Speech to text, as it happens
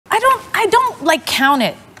I don't like count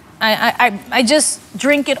it. I just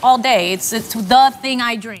drink it all day. It's the thing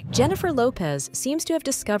I drink. Jennifer Lopez seems to have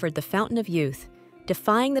discovered the fountain of youth,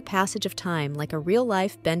 defying the passage of time like a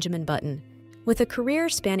real-life Benjamin Button. With a career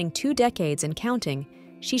spanning 2 decades and counting,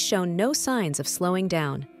 she's shown no signs of slowing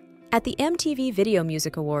down. At the MTV Video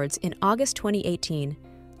Music Awards in August 2018,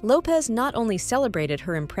 Lopez not only celebrated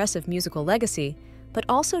her impressive musical legacy, but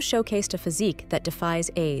also showcased a physique that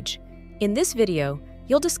defies age. In this video,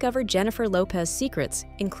 you'll discover Jennifer Lopez's secrets,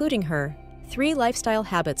 including her 3 lifestyle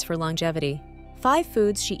habits for longevity, 5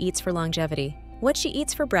 foods she eats for longevity, what she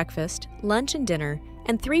eats for breakfast, lunch, and dinner,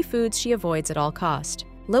 and 3 foods she avoids at all cost.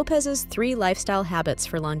 Lopez's 3 lifestyle habits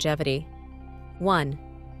for longevity. 1.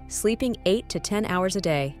 Sleeping 8 to 10 hours a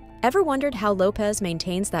day. Ever wondered how Lopez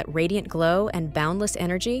maintains that radiant glow and boundless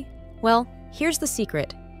energy? Well, here's the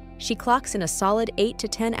secret. She clocks in a solid 8 to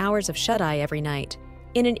 10 hours of shut-eye every night.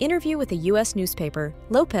 In an interview with a U.S. newspaper,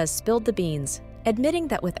 Lopez spilled the beans, admitting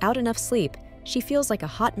that without enough sleep, she feels like a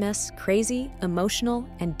hot mess, crazy, emotional,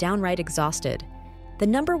 and downright exhausted. The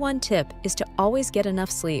 #1 tip is to always get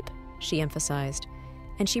enough sleep, she emphasized.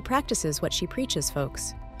 And she practices what she preaches,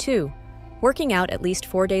 folks. 2. Working out at least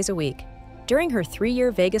 4 days a week. During her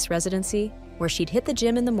 3-year Vegas residency, where she'd hit the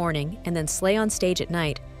gym in the morning and then slay on stage at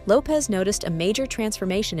night, Lopez noticed a major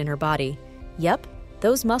transformation in her body. Yep,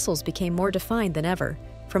 those muscles became more defined than ever.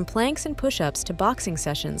 From planks and push-ups to boxing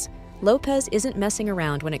sessions, Lopez isn't messing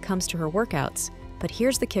around when it comes to her workouts. But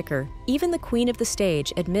here's the kicker. Even the queen of the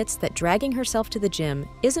stage admits that dragging herself to the gym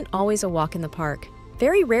isn't always a walk in the park.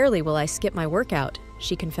 Very rarely will I skip my workout,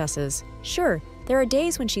 she confesses. Sure, there are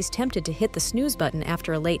days when she's tempted to hit the snooze button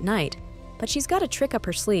after a late night, but she's got a trick up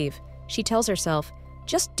her sleeve. She tells herself,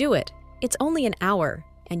 just do it. It's only an hour.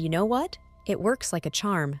 And you know what? It works like a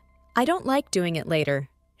charm. I don't like doing it later,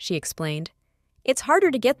 she explained. It's harder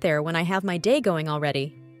to get there when I have my day going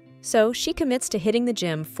already. So she commits to hitting the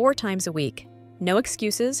gym 4 times a week. No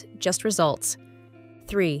excuses, just results.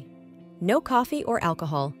 3. No coffee or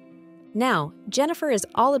alcohol. Now, Jennifer is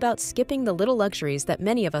all about skipping the little luxuries that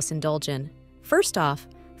many of us indulge in. First off,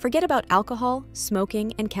 forget about alcohol,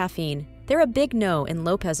 smoking, and caffeine. They're a big no in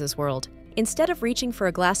Lopez's world. Instead of reaching for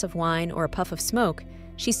a glass of wine or a puff of smoke,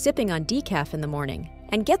 she's sipping on decaf in the morning.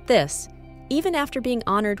 And get this, even after being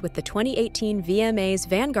honored with the 2018 VMA's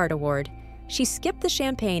Vanguard Award, she skipped the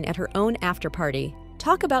champagne at her own after-party.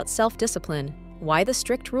 Talk about self-discipline. Why the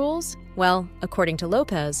strict rules? Well, according to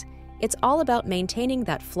Lopez, it's all about maintaining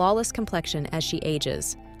that flawless complexion as she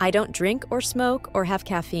ages. I don't drink or smoke or have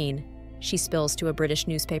caffeine, she spills to a British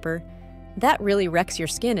newspaper. That really wrecks your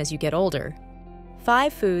skin as you get older.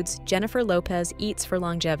 5 foods Jennifer Lopez eats for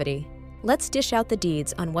longevity. Let's dish out the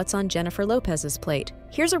deeds on what's on Jennifer Lopez's plate.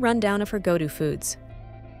 Here's a rundown of her go-to foods.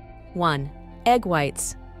 1. Egg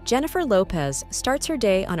whites. Jennifer Lopez starts her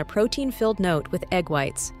day on a protein-filled note with egg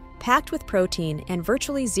whites. Packed with protein and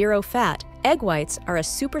virtually 0 fat, egg whites are a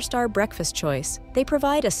superstar breakfast choice. They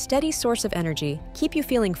provide a steady source of energy, keep you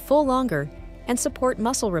feeling full longer, and support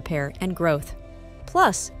muscle repair and growth.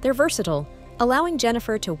 Plus, they're versatile, allowing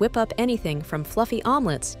Jennifer to whip up anything from fluffy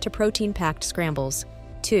omelets to protein-packed scrambles.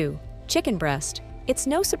 2. Chicken breast. It's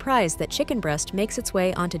no surprise that chicken breast makes its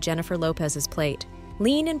way onto Jennifer Lopez's plate.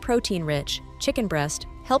 Lean and protein-rich, chicken breast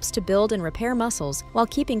helps to build and repair muscles while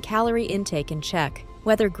keeping calorie intake in check.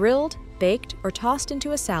 Whether grilled, baked, or tossed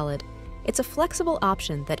into a salad, it's a flexible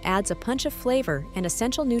option that adds a punch of flavor and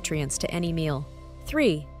essential nutrients to any meal.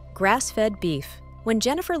 3. Grass-fed beef. When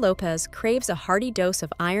Jennifer Lopez craves a hearty dose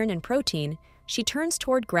of iron and protein, she turns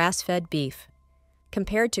toward grass-fed beef.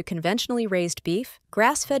 Compared to conventionally raised beef,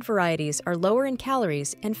 grass-fed varieties are lower in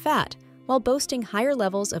calories and fat, while boasting higher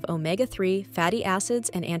levels of omega-3 fatty acids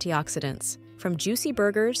and antioxidants. From juicy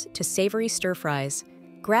burgers to savory stir-fries,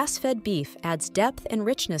 grass-fed beef adds depth and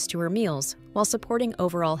richness to her meals while supporting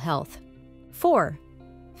overall health. 4.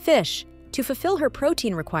 Fish. To fulfill her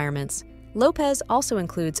protein requirements, Lopez also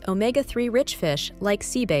includes omega-3 rich fish like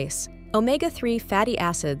sea bass. Omega-3 fatty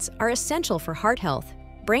acids are essential for heart health,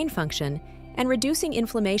 brain function, and reducing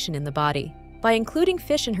inflammation in the body. By including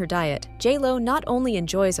fish in her diet, J.Lo not only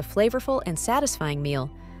enjoys a flavorful and satisfying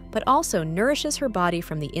meal, but also nourishes her body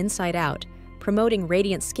from the inside out, promoting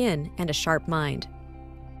radiant skin and a sharp mind.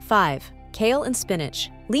 5. Kale and spinach.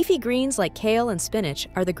 Leafy greens like kale and spinach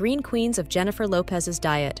are the green queens of Jennifer Lopez's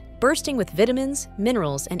diet, bursting with vitamins,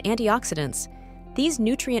 minerals, and antioxidants. These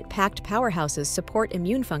nutrient-packed powerhouses support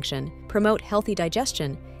immune function, promote healthy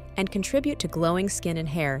digestion, and contribute to glowing skin and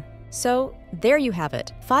hair. So, there you have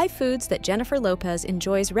it, 5 foods that Jennifer Lopez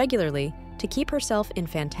enjoys regularly to keep herself in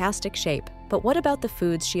fantastic shape. But what about the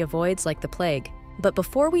foods she avoids like the plague? But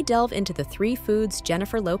before we delve into the 3 foods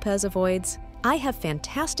Jennifer Lopez avoids, I have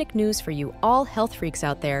fantastic news for you all health freaks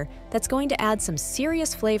out there that's going to add some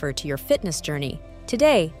serious flavor to your fitness journey.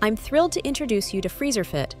 Today, I'm thrilled to introduce you to Freezer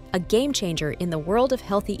Fit, a game changer in the world of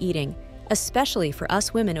healthy eating, especially for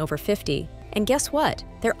us women over 50. And guess what?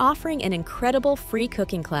 They're offering an incredible free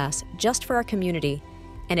cooking class just for our community,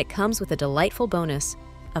 and it comes with a delightful bonus,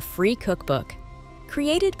 a free cookbook.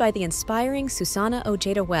 Created by the inspiring Susana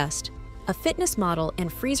Ojeda West, a fitness model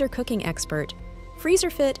and freezer cooking expert,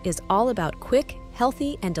 Freezer Fit is all about quick,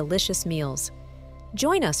 healthy, and delicious meals.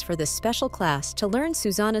 Join us for this special class to learn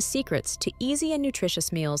Susana's secrets to easy and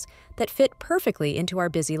nutritious meals that fit perfectly into our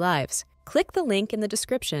busy lives. Click the link in the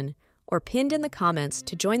description or pinned in the comments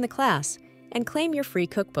to join the class and claim your free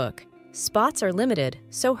cookbook. Spots are limited,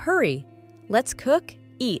 so hurry! Let's cook,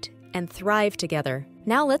 eat, and thrive together.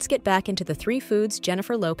 Now let's get back into the 3 foods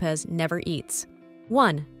Jennifer Lopez never eats.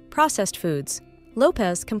 1. Processed foods.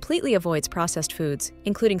 Lopez completely avoids processed foods,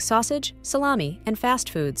 including sausage, salami, and fast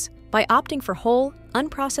foods. By opting for whole,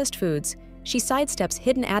 unprocessed foods, she sidesteps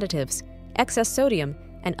hidden additives, excess sodium,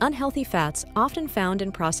 and unhealthy fats often found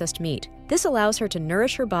in processed meat. This allows her to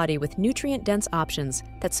nourish her body with nutrient-dense options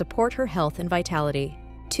that support her health and vitality.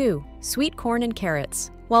 2. Sweet corn and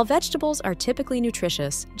carrots. While vegetables are typically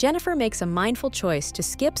nutritious, Jennifer makes a mindful choice to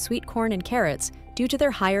skip sweet corn and carrots due to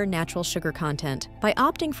their higher natural sugar content. By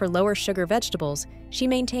opting for lower sugar vegetables, she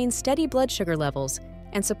maintains steady blood sugar levels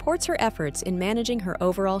and supports her efforts in managing her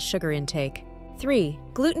overall sugar intake. 3.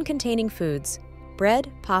 Gluten-containing foods.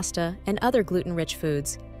 Bread, pasta, and other gluten-rich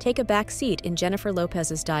foods take a back seat in Jennifer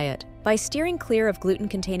Lopez's diet. By steering clear of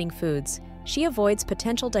gluten-containing foods, she avoids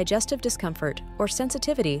potential digestive discomfort or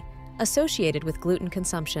sensitivity associated with gluten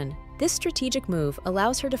consumption. This strategic move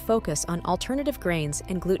allows her to focus on alternative grains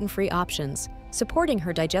and gluten-free options, supporting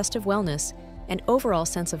her digestive wellness and overall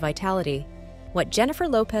sense of vitality. What Jennifer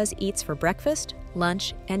Lopez eats for breakfast,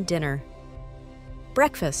 lunch, and dinner.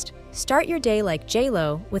 Breakfast. Start your day like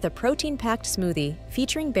J.Lo with a protein-packed smoothie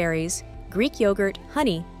featuring berries, Greek yogurt,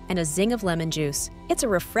 honey, and a zing of lemon juice. It's a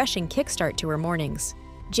refreshing kickstart to her mornings.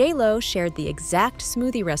 J.Lo shared the exact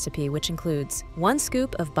smoothie recipe, which includes 1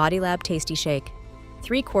 scoop of Body Lab Tasty Shake,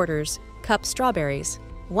 3/4 cup strawberries,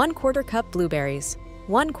 1/4 cup blueberries,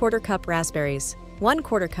 1/4 cup raspberries,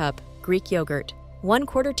 1/4 cup Greek yogurt,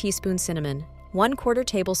 1/4 teaspoon cinnamon, 1/4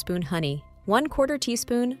 tablespoon honey, 1/4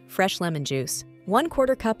 teaspoon fresh lemon juice,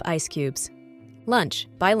 1/4 cup ice cubes. Lunch.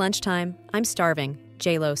 By lunchtime, I'm starving,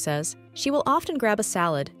 J.Lo says. She will often grab a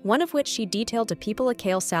salad, one of which she detailed a people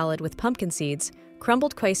kale salad with pumpkin seeds,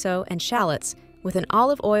 crumbled queso, and shallots, with an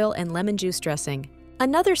olive oil and lemon juice dressing.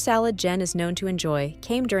 Another salad Jen is known to enjoy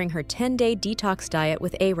came during her 10-day detox diet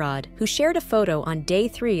with A-Rod, who shared a photo on day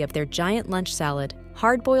 3 of their giant lunch salad: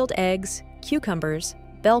 hard-boiled eggs, cucumbers,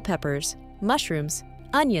 bell peppers, mushrooms,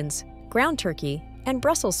 onions, ground turkey, and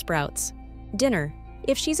Brussels sprouts. Dinner.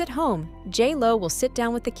 If she's at home, J.Lo will sit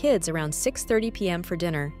down with the kids around 6:30 p.m. for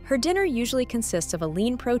dinner. Her dinner usually consists of a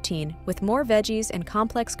lean protein with more veggies and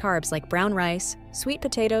complex carbs like brown rice, sweet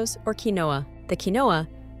potatoes, or quinoa. The quinoa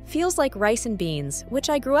feels like rice and beans, which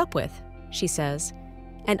I grew up with, she says.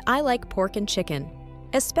 And I like pork and chicken,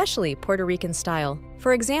 especially Puerto Rican style.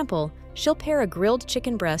 For example, she'll pair a grilled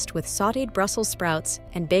chicken breast with sautéed Brussels sprouts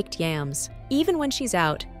and baked yams. Even when she's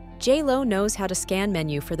out, J.Lo knows how to scan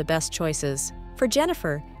menu for the best choices. For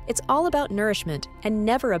Jennifer, it's all about nourishment and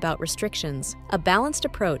never about restrictions, a balanced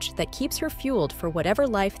approach that keeps her fueled for whatever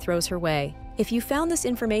life throws her way. If you found this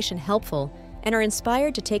information helpful and are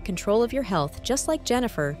inspired to take control of your health just like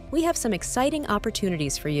Jennifer, we have some exciting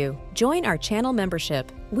opportunities for you. Join our channel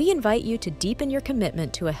membership. We invite you to deepen your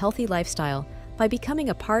commitment to a healthy lifestyle by becoming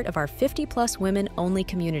a part of our 50+ women-only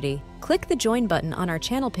community. Click the Join button on our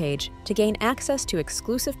channel page to gain access to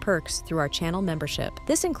exclusive perks through our channel membership.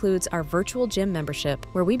 This includes our virtual gym membership,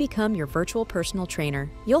 where we become your virtual personal trainer.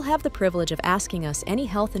 You'll have the privilege of asking us any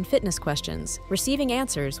health and fitness questions, receiving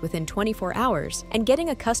answers within 24 hours, and getting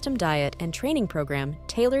a custom diet and training program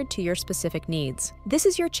tailored to your specific needs. This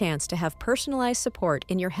is your chance to have personalized support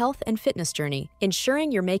in your health and fitness journey,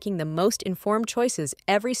 ensuring you're making the most informed choices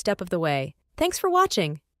every step of the way. Thanks for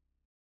watching.